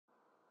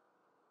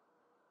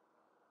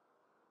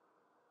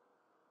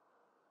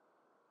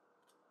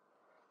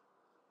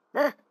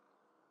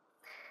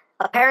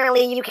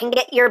Apparently you can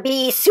get your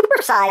bee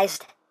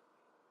supersized.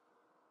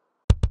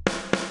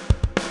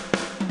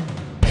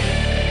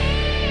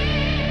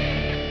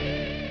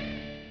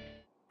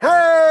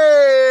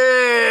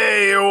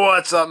 Hey!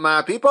 What's up,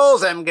 my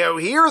peoples?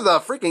 EmGo here, the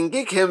freaking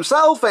geek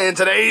himself, and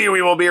today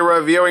we will be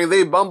reviewing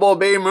the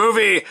Bumblebee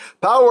movie,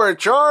 Power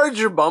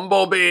Charge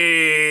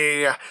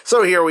Bumblebee.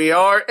 So here we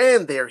are,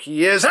 and there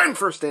he is. And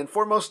first and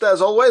foremost,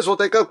 as always, we'll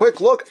take a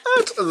quick look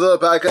at the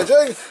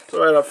packaging.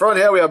 So right up front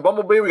here, we have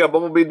Bumblebee. We got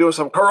Bumblebee doing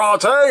some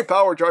karate.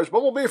 Power Charge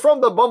Bumblebee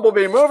from the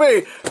Bumblebee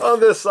movie. On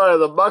this side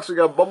of the box, we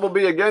got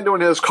Bumblebee again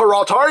doing his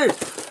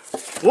karate.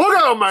 Look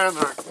out, man!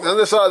 On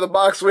this side of the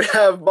box, we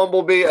have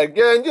Bumblebee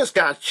again, just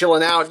kind of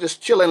chilling out,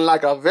 just chilling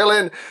like a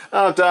villain.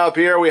 On top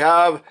here, we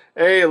have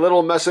a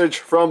little message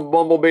from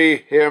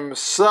Bumblebee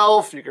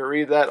himself. You can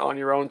read that on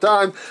your own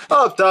time.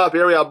 Up top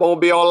here, we have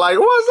Bumblebee all like,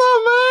 "What's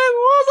up, man?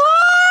 What's up?"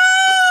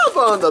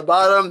 On the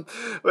bottom,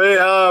 we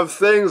have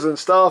things and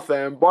stuff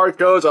and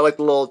barcodes. I like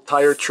the little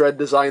tire tread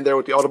design there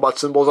with the Autobot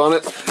symbols on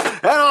it.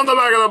 And on the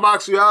back of the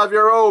box, you have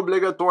your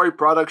obligatory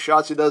product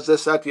shots. He does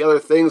this, that, the other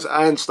things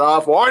and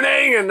stuff.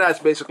 Warning! And that's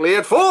basically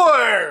it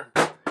for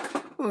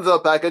the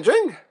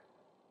packaging.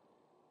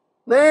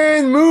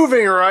 Then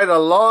moving right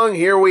along,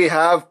 here we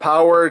have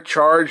Power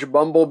Charge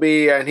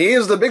Bumblebee, and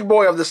he's the big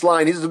boy of this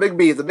line. He's the big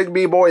bee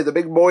boy, the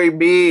big boy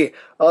bee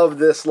of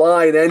this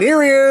line. And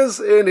here he is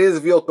in his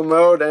vehicle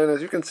mode, and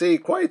as you can see,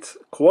 quite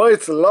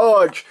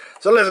large.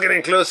 So let's get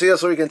in close here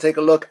so we can take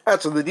a look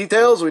at some of the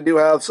details. We do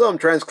have some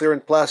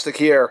transparent plastic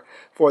here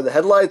for the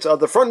headlights.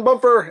 The front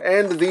bumper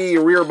and the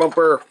rear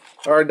bumper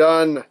are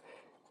done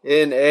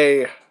in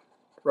a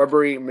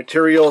rubbery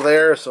material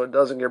there, so it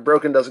doesn't get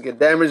broken, doesn't get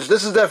damaged.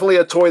 This is definitely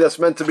a toy that's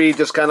meant to be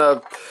just kind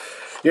of,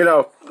 you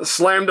know,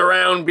 slammed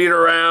around, beat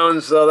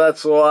around, so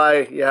that's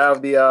why you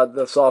have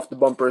the soft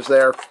bumpers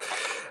there.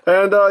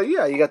 And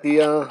yeah, you got the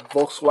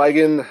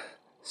Volkswagen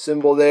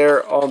symbol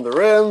there on the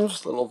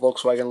rims, the little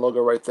Volkswagen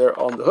logo right there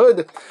on the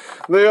hood.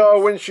 The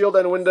windshield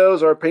and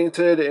windows are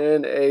painted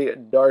in a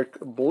dark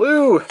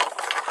blue.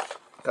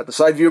 Got the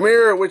side view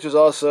mirror, which is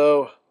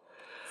also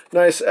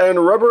nice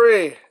and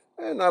rubbery.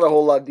 And not a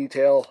whole lot of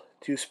detail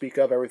to speak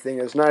of. Everything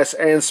is nice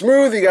and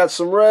smooth. You got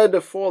some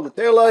red for the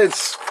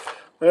taillights.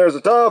 There's the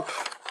top.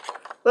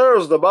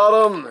 There's the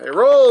bottom. It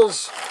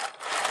rolls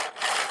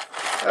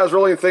as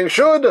rolling things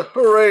should.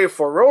 Hooray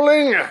for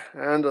rolling.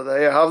 And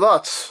there you have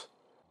that.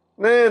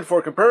 And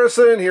for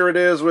comparison, here it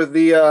is with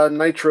the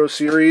Nitro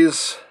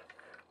Series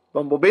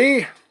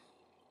Bumblebee.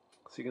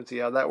 So you can see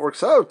how that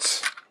works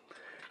out.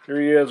 Here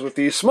he is with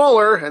the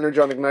smaller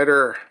Energon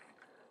Igniter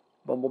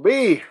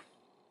Bumblebee.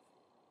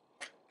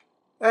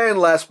 And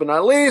last but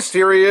not least,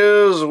 here he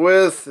is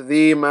with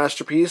the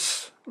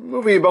masterpiece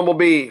movie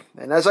Bumblebee.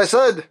 And as I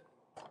said,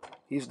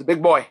 he's the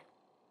big boy.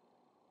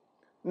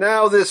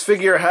 Now this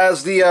figure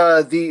has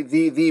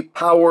the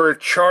power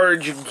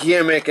charge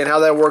gimmick, and how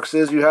that works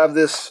is you have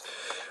this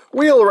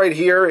wheel right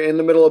here in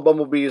the middle of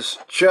Bumblebee's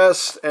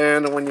chest,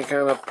 and when you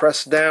kind of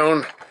press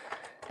down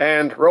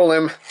and roll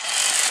him,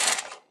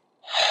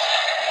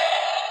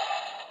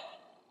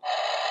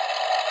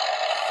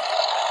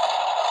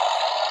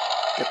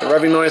 get the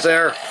revving noise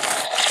there.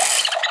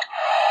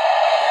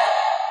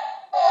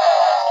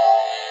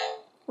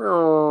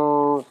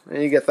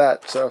 And you get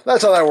that. So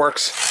that's how that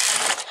works.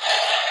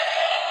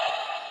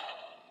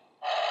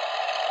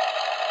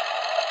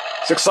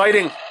 It's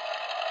exciting.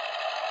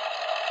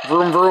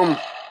 Vroom, vroom.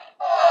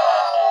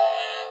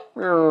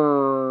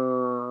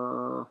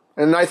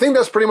 And I think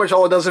that's pretty much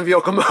all it does in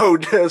vehicle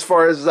mode as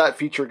far as that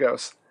feature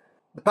goes.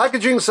 The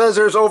packaging says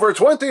there's over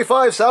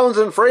 25 sounds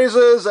and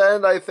phrases,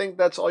 and I think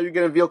that's all you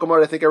get in vehicle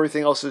mode. I think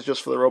everything else is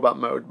just for the robot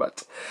mode,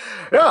 but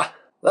yeah,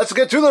 let's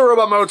get to the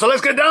robot mode. So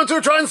let's get down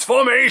to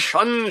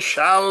transformation,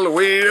 shall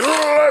we?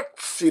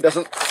 He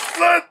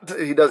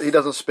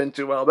doesn't spin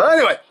too well, but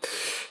anyway,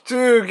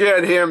 to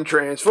get him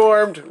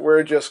transformed,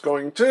 we're just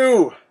going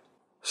to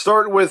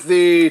start with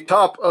the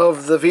top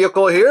of the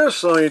vehicle here.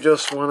 So you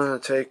just want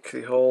to take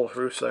the whole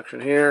roof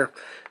section here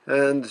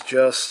and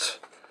just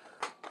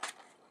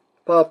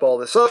pop all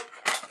this up,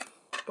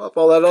 pop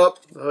all that up.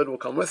 The hood will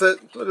come with it.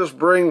 So just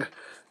bring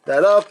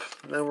that up,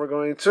 and then we're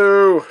going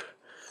to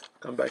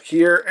come back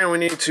here, and we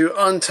need to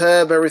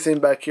untab everything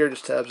back here.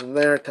 Just tabs in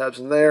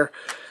there,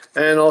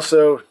 and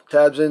also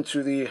tabs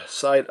into the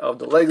side of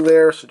the leg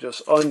there. So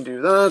just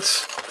undo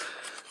that,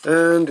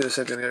 and do the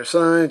same thing on the other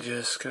side.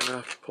 Just kind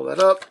of pull that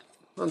up,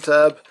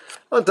 untab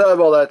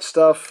all that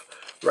stuff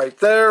right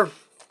there.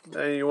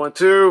 And you want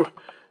to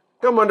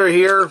come under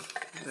here,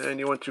 and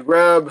you want to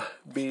grab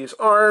Bee's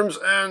arms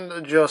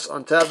and just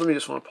untap them. You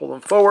just want to pull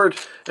them forward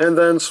and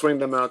then swing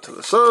them out to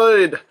the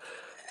side.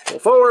 Pull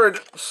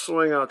forward,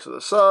 swing out to the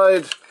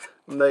side,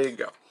 and there you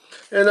go.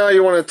 And now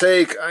you want to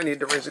take, I need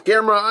to raise the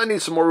camera, I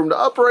need some more room to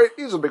operate.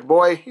 He's a big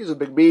boy, he's a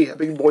big bee, a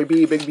big boy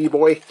bee, big bee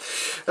boy.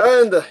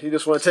 And you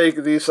just want to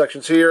take these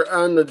sections here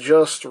and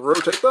just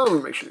rotate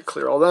them. Make sure you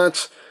clear all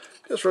that.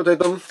 Just rotate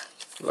them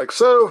like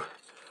so.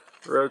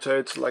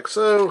 Rotate like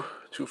so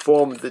to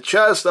form the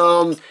chest.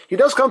 He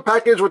does come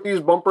packaged with these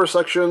bumper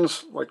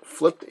sections like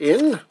flipped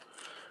in.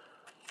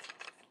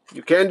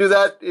 You can do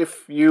that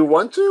if you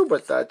want to,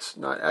 but that's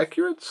not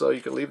accurate, so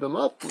you can leave them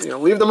up.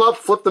 Leave them up,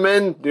 flip them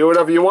in, do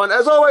whatever you want.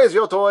 As always,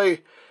 your toy,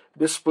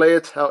 display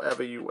it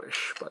however you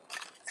wish. But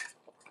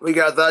we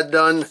got that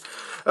done,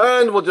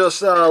 and we'll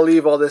just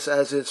leave all this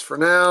as is for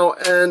now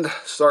and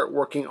start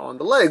working on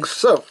the legs.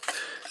 So,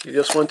 you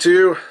just want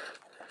to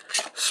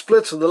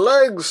split the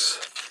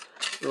legs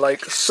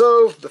like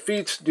so. The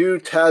feet do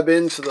tab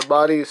into the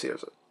body. See,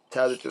 there's a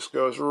tab that just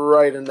goes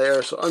right in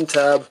there, so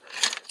untab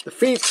the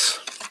feet.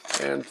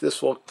 And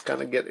this will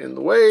kind of get in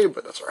the way,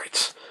 but that's all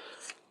right.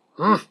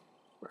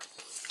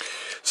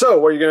 So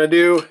what you're going to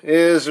do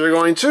is you're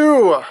going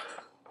to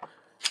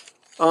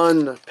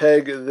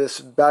unpeg this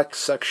back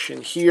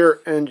section here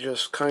and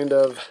just kind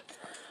of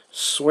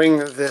swing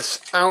this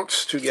out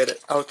to get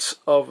it out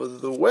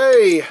of the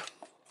way.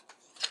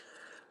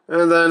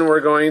 And then we're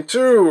going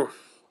to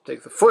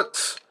take the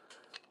foot,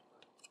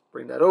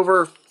 bring that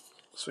over,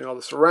 swing all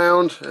this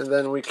around, and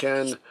then we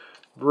can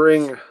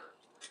bring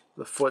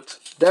the foot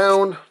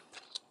down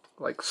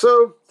like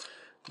so.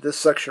 This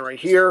section right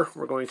here,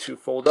 we're going to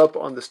fold up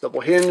on this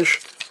double hinge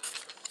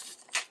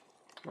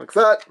like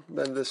that.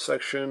 Then this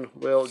section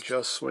will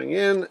just swing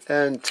in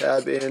and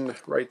tab in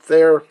right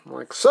there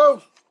like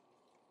so.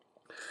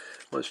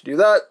 Once you do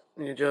that,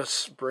 you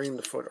just bring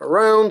the foot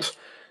around,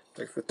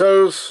 take the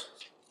toes,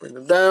 bring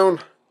them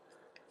down,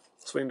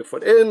 swing the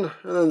foot in,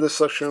 and then this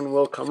section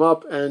will come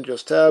up and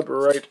just tab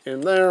right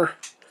in there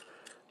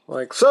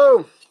like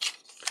so.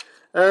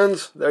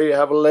 And there you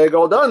have a leg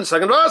all done.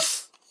 Second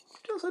pass.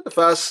 Just like the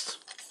first,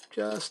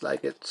 just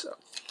like it. So,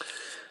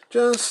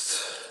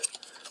 just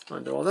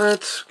undo all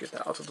that, get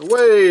that out of the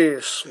way,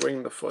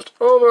 swing the foot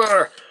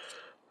over,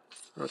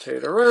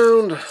 rotate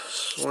around,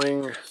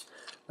 swing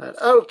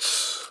that out,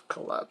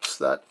 collapse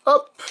that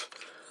up,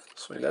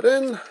 swing that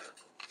in,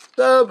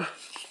 dab,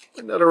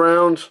 bring that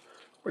around,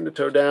 bring the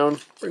toe down,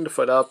 bring the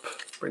foot up,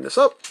 bring this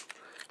up,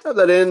 dab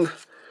that in,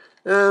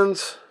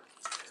 and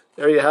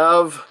there you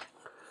have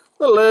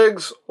the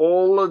legs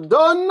all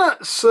done.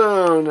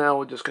 So now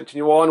we'll just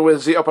continue on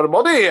with the upper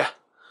body.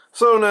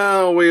 So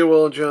now we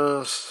will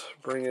just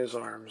bring his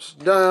arms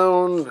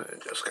down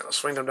and just kind of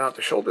swing them down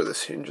the shoulder.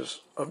 This hinge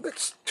is a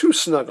bit too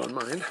snug on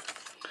mine.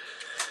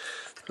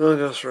 I'll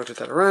just rotate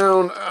that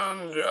around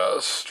and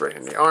just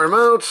straighten the arm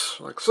out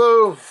like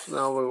so.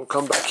 Now we will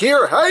come back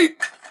here. Hey!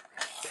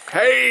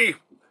 Hey!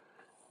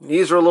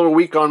 Knees are a little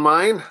weak on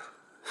mine.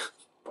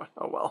 But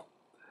oh well.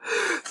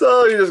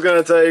 So you're just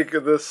going to take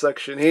this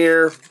section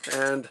here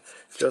and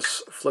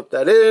just flip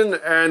that in,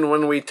 and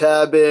when we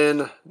tab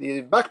in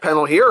the back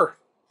panel here,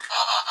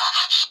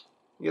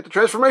 you get the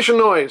transformation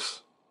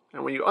noise.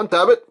 And when you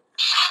untab it,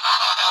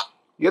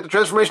 you get the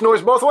transformation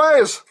noise both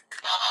ways.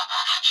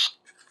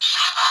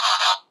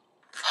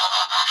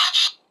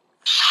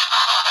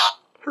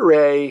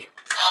 Hooray.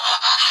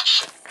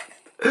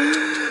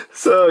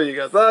 So you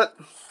got that.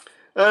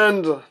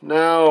 And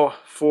now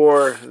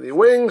for the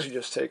wings, you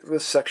just take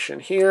this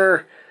section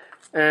here,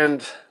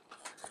 and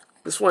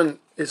this one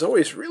is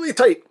always really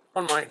tight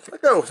on mine.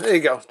 Let go. There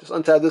you go. Just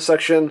untab this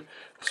section,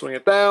 swing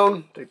it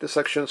down, take this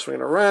section, swing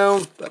it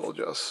around. That'll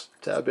just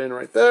tab in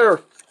right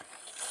there.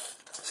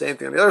 Same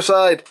thing on the other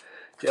side.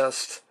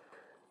 Just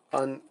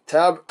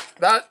untab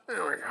that.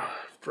 There we go.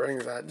 Bring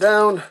that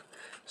down,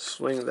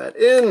 swing that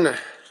in,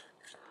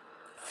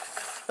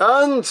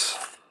 and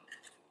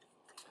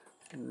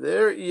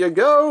there you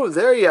go.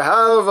 There you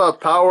have a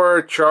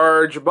Power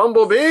Charge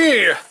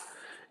Bumblebee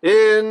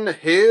in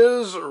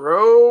his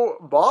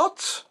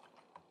robot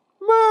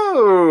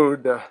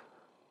mode.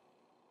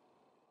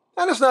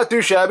 And it's not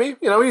too shabby.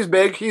 He's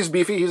big, he's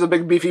beefy, he's a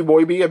big beefy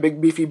boy bee, a big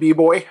beefy bee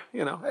boy.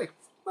 Hey,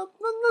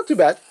 not too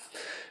bad.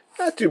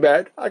 Not too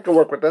bad. I can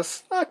work with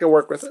this. I can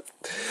work with it.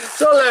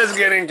 So let's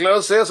get in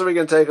close here so we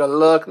can take a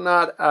look,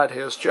 not at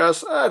his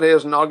chest, at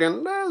his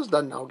noggin. There's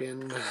the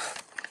noggin.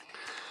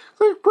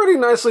 Pretty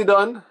nicely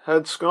done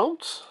head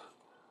sculpt,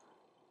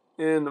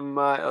 in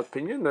my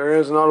opinion. There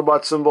is an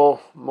Autobot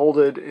symbol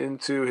molded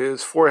into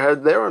his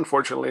forehead there,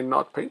 unfortunately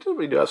not painted.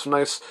 We do have some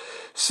nice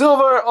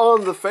silver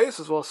on the face,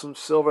 as well as some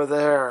silver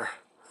there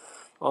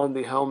on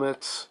the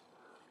helmet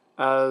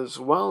as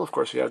well. Of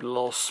course, you have the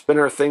little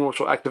spinner thing, which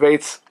will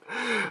activate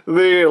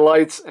the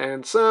lights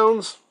and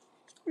sounds.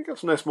 We got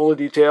some nice molded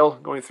detail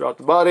going throughout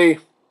the body.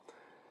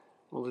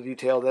 Molded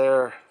detail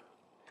there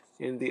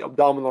in the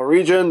abdominal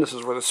region. This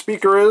is where the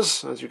speaker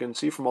is, as you can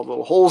see from all the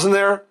little holes in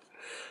there.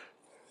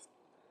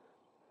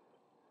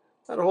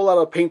 Not a whole lot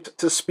of paint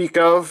to speak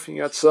of. You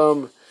got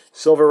some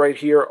silver right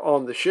here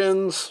on the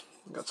shins.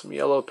 You got some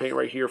yellow paint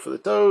right here for the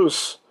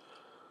toes.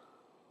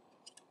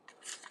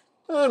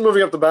 And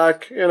moving up the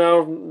back,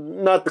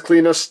 not the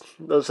cleanest.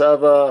 Does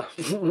have a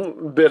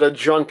bit of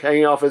junk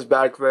hanging off his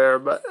back there,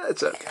 but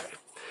it's okay.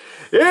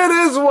 It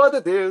is what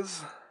it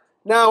is.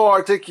 Now,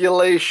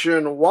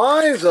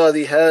 articulation-wise,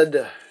 the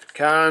head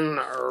can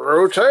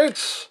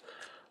rotate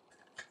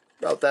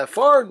about that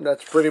far.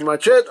 That's pretty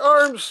much it.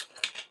 Arms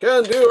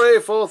can do a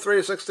full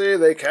 360.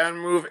 They can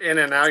move in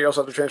and out. You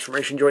also have the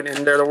transformation joint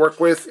in there to work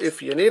with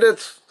if you need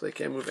it. They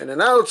can move in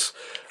and out.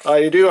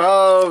 You do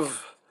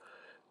have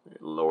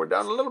Lower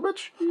down a little bit.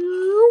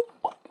 You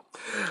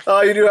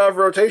do have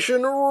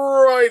rotation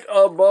right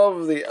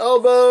above the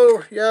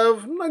elbow. You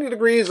have 90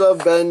 degrees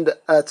of bend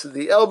at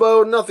the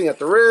elbow, nothing at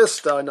the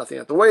wrist, nothing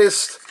at the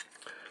waist.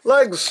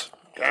 Legs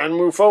can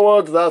move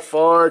forward that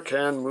far,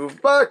 can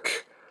move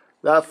back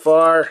that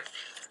far,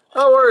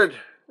 outward.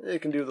 You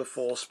can do the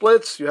full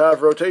splits. You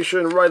have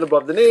rotation right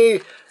above the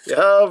knee. You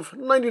have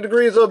 90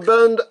 degrees of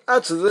bend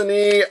at the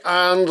knee,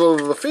 and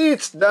the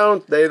feet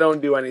they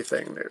don't do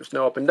anything. There's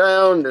no up and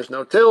down, there's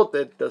no tilt.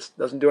 It just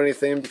doesn't do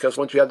anything because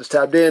once you have this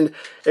tabbed in,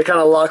 it kind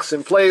of locks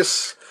in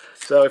place.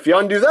 So if you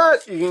undo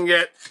that, you can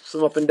get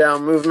some up and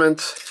down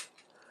movement,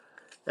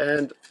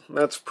 and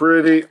that's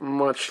pretty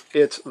much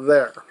it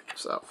there.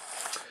 So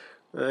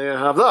there you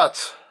have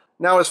that.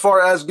 Now, as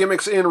far as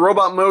gimmicks in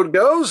robot mode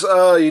goes,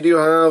 you do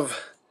have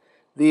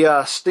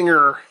the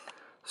Stinger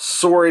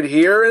sword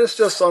here, and it's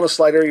just on a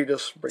slider. You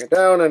just bring it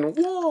down, and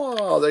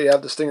whoa, there you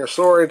have the Stinger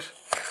sword.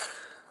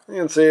 You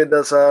can see it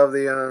does have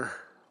the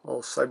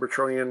little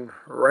Cybertronian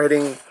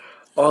writing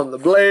on the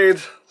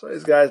blade. So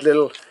this guy's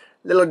little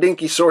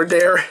dinky sword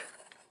there,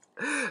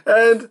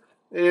 and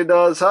it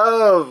does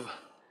have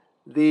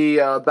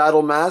the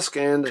battle mask.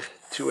 And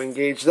to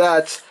engage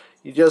that,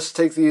 you just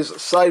take these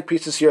side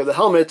pieces here of the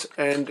helmet,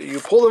 and you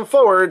pull them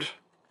forward,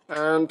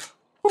 and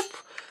whoop,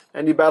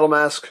 and the battle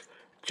mask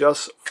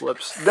just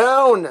flips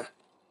down.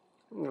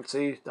 You can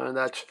see down in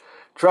that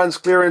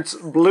transclearance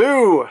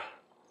blue.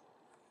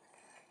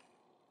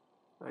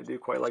 I do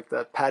quite like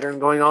that pattern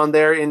going on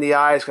there in the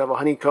eye. It's kind of a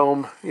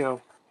honeycomb,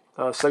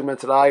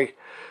 segmented eye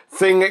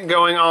thing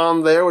going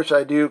on there, which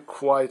I do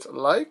quite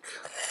like.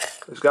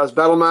 This guy's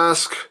battle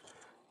mask.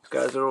 He's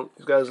got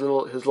his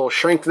little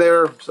shrink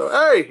there. So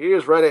hey, he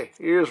is ready.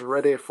 He is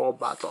ready for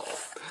battle.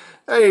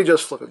 And you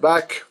just flip it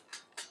back,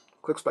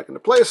 clicks back into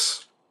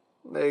place.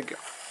 There you go.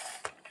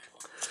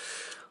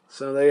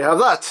 So there you have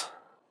that.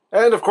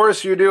 And of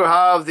course you do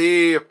have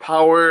the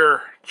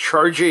power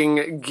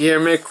charging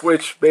gimmick,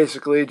 which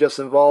basically just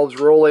involves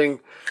rolling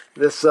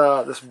this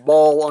this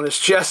ball on his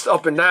chest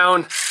up and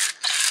down. We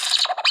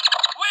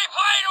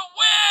play to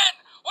win!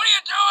 What are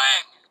you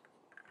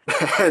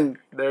doing? And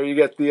there you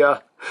get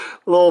the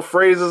little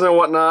phrases and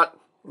whatnot.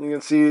 You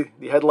can see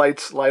the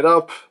headlights light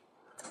up.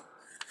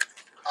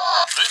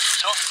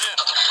 This just in.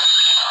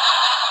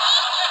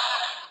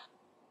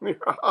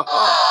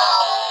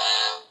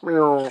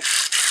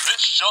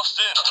 This just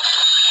in.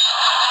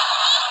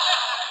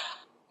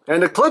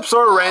 And the clips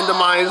are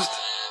randomized.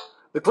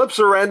 The clips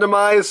are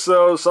randomized,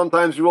 so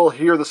sometimes you will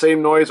hear the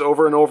same noise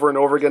over and over and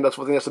over again. That's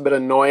one thing that's a bit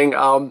annoying.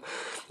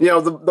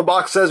 The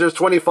box says there's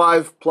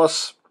 25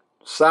 plus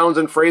sounds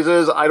and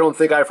phrases. I don't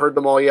think I've heard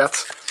them all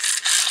yet.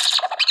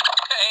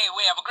 Hey,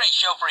 we have a great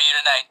show for you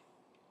tonight.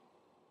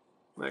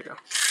 There you go.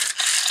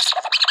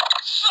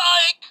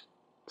 Psych!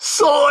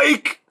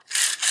 Psych!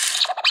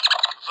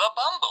 The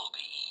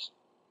Bumblebee.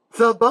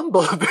 The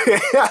Bumblebee.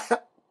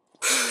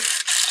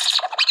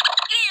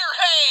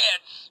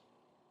 Gearheads!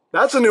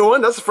 That's a new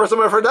one. That's the first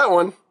time I've heard that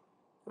one.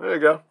 There you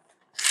go. We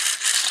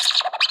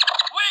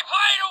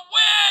play to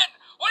win!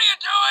 What are you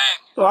doing?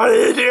 What are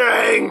you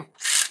doing?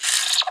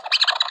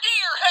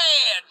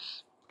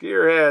 Gearheads!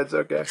 Gearheads,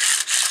 okay.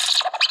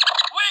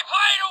 We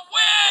play to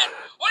win!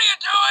 What are you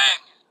doing?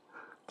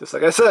 Just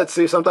like I said,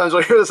 see, sometimes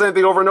we'll hear the same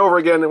thing over and over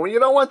again, and when you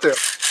don't want to.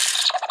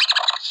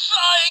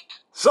 Psych!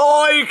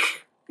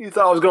 Psych! You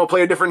thought I was going to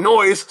play a different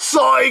noise.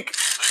 Psych!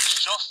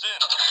 This just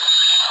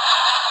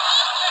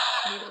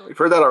in. We've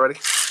heard that already.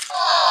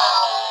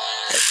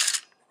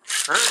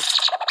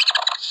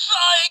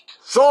 Psych!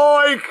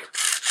 Psych!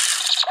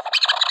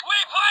 We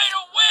play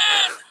to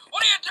win!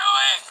 What are you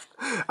doing?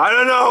 I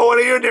don't know. What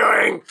are you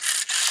doing?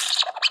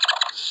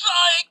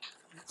 Psych!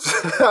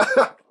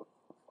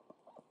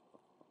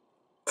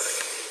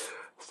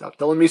 Stop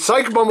telling me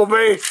psych, Bumblebee.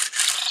 Hey,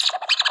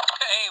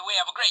 we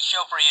have a great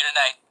show for you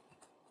tonight.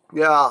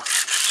 Yeah.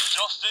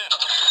 Just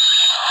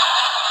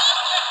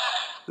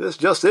in. This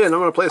just in. I'm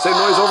going to play the same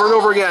noise over and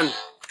over again.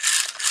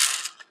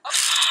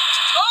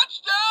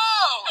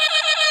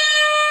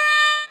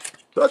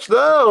 Touchdown!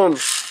 Touchdown!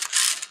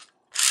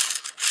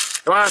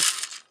 Come on.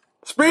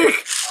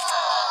 Speak!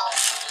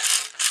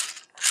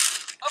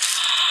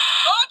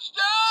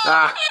 Touchdown!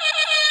 Ah.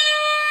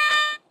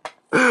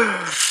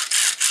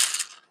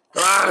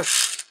 Come on.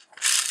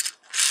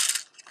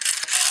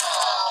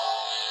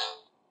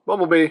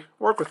 Bumblebee,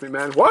 work with me,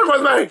 man. Work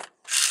with me! Available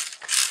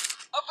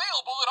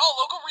at all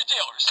local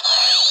retailers.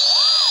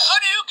 A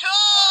new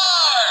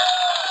car!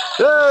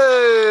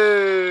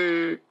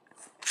 Hey!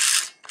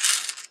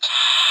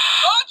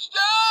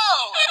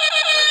 Touchdown!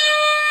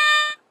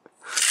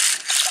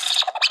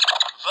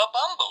 The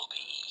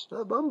Bumblebee.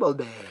 The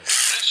Bumblebee.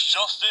 This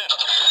just in.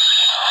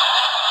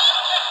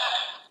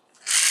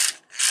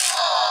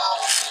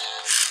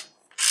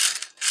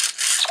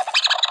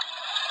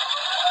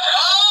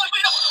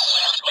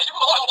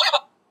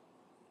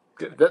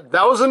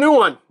 That was a new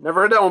one.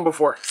 Never heard that one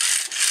before.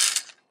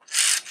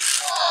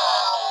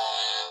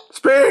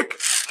 Speak!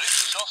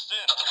 This just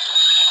in.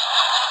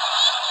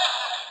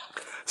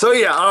 So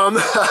yeah,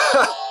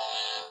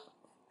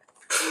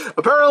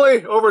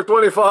 Apparently, over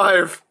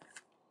 25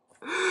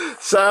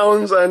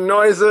 sounds and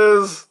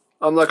noises.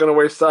 I'm not going to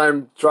waste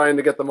time trying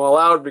to get them all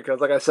out because,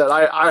 like I said,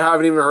 I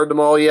haven't even heard them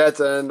all yet,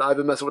 and I've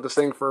been messing with this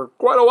thing for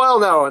quite a while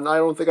now, and I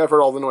don't think I've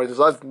heard all the noises.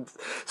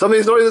 Some of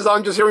these noises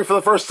I'm just hearing for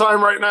the first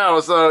time right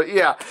now, so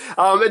yeah.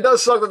 It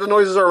does suck that the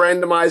noises are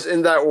randomized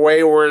in that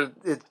way where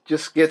it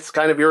just gets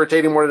kind of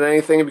irritating more than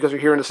anything because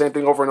you're hearing the same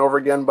thing over and over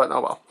again, but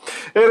oh well.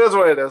 It is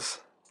what it is.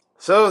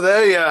 So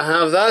there you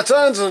have that,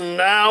 and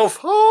now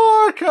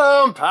for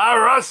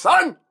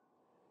comparison!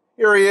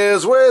 Here he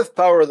is with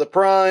Power of the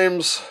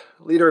Primes.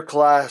 Leader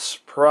Class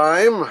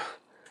Prime,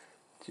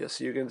 just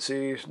so you can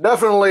see,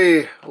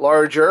 definitely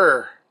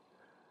larger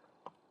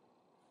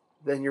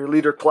than your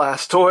Leader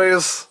Class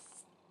toys.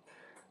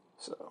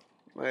 So,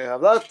 there you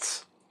have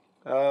that.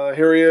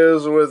 Here he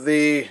is with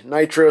the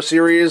Nitro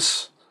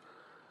series,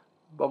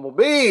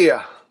 Bumblebee.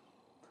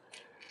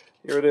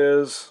 Here it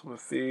is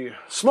with the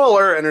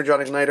smaller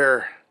Energon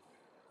Igniter,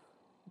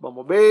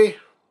 Bumblebee.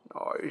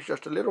 Oh, he's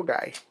just a little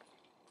guy.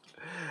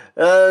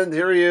 And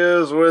here he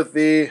is with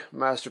the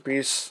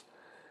Masterpiece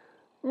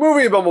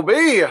movie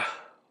Bumblebee.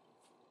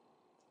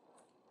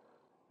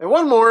 And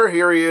one more,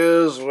 here he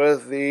is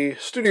with the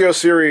Studio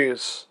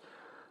Series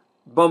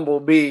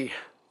Bumblebee.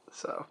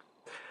 So,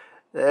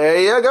 there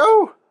you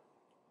go.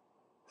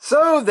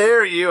 So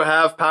there you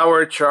have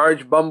Power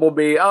Charge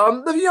Bumblebee.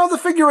 The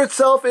figure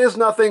itself is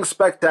nothing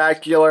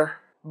spectacular.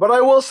 But I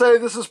will say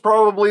this is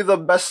probably the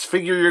best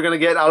figure you're going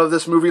to get out of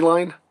this movie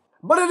line.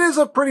 But it is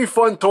a pretty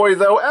fun toy,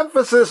 though.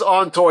 Emphasis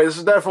on toy. This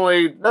is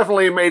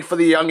definitely made for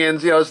the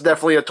youngins. You know, it's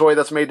definitely a toy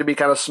that's made to be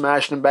kind of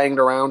smashed and banged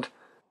around.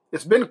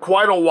 It's been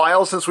quite a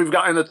while since we've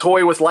gotten a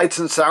toy with lights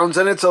and sounds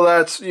in it, so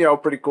that's,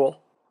 pretty cool.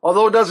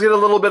 Although it does get a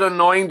little bit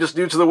annoying just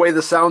due to the way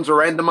the sounds are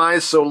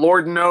randomized, so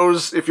Lord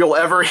knows if you'll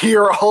ever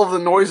hear all of the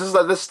noises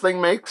that this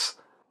thing makes.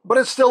 But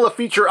it's still a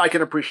feature I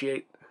can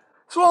appreciate.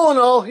 So all in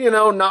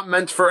all, not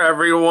meant for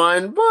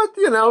everyone, but,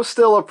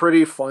 still a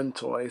pretty fun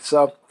toy.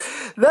 So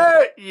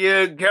there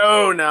you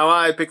go. Now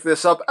I picked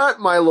this up at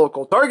my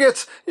local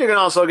Target. You can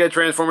also get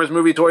Transformers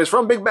movie toys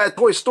from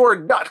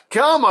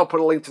BigBadToyStore.com. I'll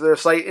put a link to their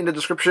site in the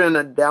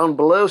description down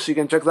below so you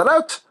can check that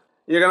out.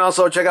 You can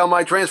also check out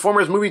my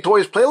Transformers movie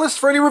toys playlist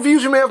for any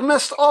reviews you may have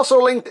missed.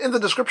 Also linked in the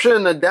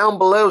description down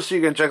below so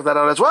you can check that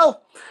out as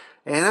well.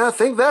 And I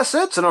think that's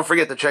it. So don't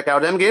forget to check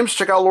out EmGames,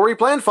 check out Lori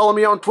Plan, follow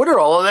me on Twitter,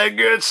 all of that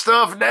good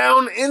stuff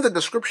down in the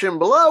description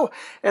below.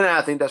 And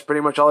I think that's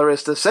pretty much all there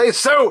is to say.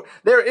 So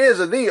there is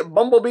the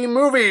Bumblebee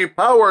movie,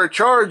 Power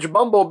Charge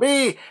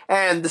Bumblebee.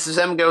 And this is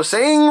EmGo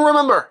saying,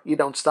 remember, you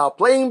don't stop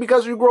playing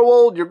because you grow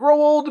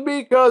old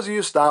because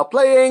you stop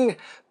playing.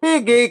 Be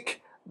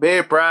geek,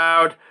 be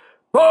proud,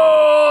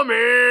 palm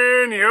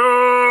in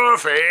your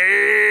face.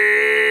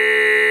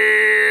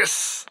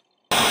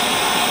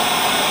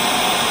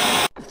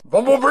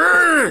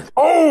 Bumblebee!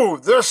 Oh,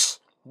 this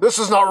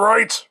is not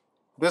right.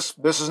 This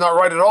is not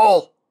right at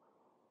all.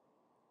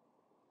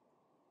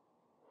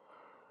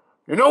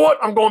 You know what?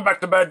 I'm going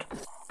back to bed. We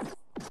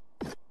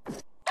play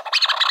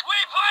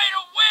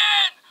to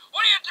win!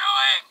 What are you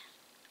doing?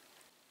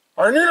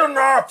 I need a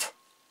nap.